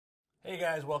Hey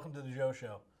guys, welcome to the Joe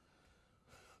Show.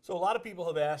 So a lot of people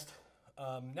have asked,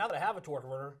 now that I have a torque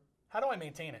converter, how do I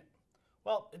maintain it?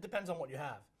 Well, it depends on what you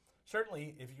have.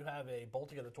 Certainly, if you have a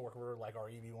bolt-together torque converter like our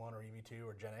EV1 or EV2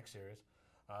 or Gen X series,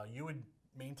 you would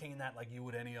maintain that like you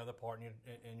would any other part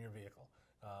in your vehicle.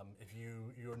 If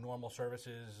your normal service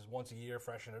is once a year,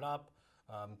 freshen it up.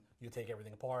 You take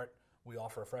everything apart. We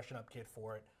offer a freshen up kit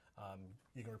for it.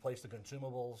 You can replace the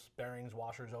consumables, bearings,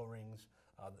 washers, O-rings,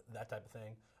 that type of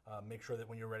thing. Make sure that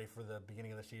when you're ready for the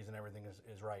beginning of the season, everything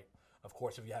is right. Of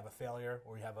course, if you have a failure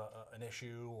or you have an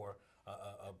issue or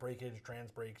a breakage,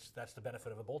 trans breaks, that's the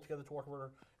benefit of a bolt-together torque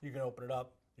converter. You can open it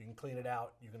up, you can clean it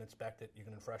out, you can inspect it, you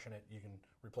can freshen it, you can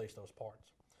replace those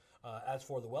parts. As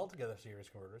for the weld-together series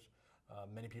converters,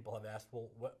 many people have asked, well,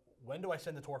 when do I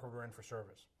send the torque converter in for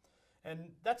service?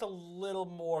 And that's a little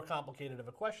more complicated of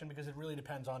a question because it really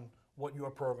depends on what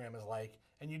your program is like,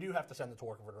 and you do have to send the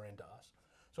torque converter in to us.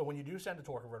 So when you do send a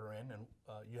torque converter in, and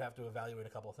you have to evaluate a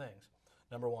couple of things.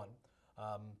 Number one,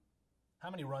 how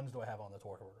many runs do I have on the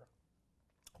torque converter?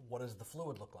 What does the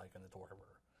fluid look like in the torque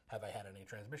converter? Have I had any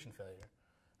transmission failure?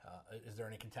 Is there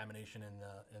any contamination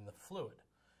in the fluid?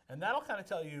 And that'll kind of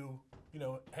tell you,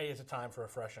 hey, is it time for a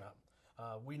freshen up?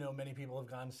 We know many people have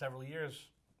gone several years.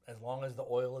 As long as the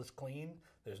oil is clean,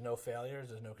 there's no failures,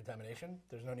 there's no contamination,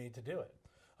 there's no need to do it.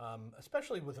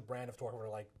 Especially with a brand of torque converter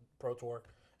like Pro Torque,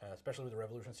 especially with the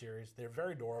Revolution series. They're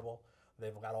very durable.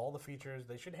 They've got all the features.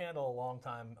 They should handle a long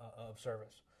time of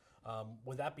service.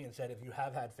 With that being said, if you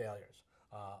have had failures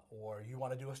or you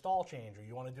want to do a stall change or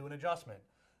you want to do an adjustment,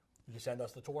 you send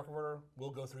us the torque converter. We'll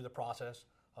go through the process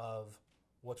of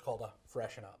what's called a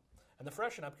freshen up. And the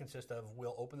freshen up consists of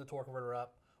we'll open the torque converter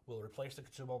up, we'll replace the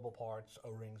consumable parts,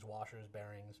 O-rings, washers,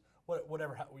 bearings,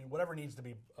 whatever needs to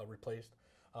be replaced.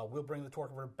 We'll bring the torque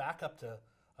converter back up to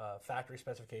factory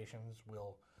specifications.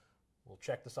 We'll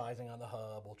check the sizing on the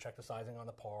hub. We'll check the sizing on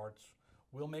the parts.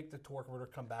 We'll make the torque converter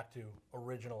come back to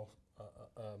original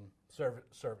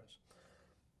service.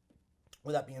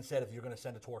 With that being said, if you're going to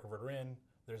send a torque converter in,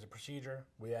 there's a procedure.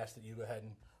 We ask that you go ahead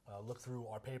and look through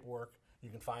our paperwork. You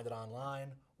can find it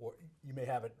online, or you may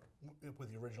have it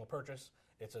with the original purchase.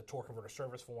 It's a torque converter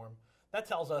service form. That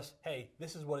tells us, hey,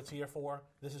 this is what it's here for.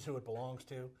 This is who it belongs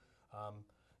to.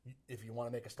 If you want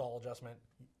to make a stall adjustment,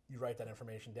 you write that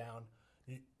information down.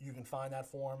 You can find that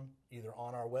form either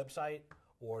on our website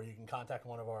or you can contact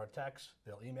one of our techs.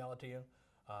 They'll email it to you.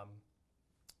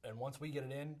 And once we get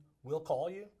it in, we'll call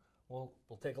you. We'll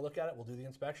take a look at it. We'll do the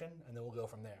inspection, and then we'll go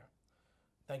from there.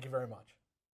 Thank you very much.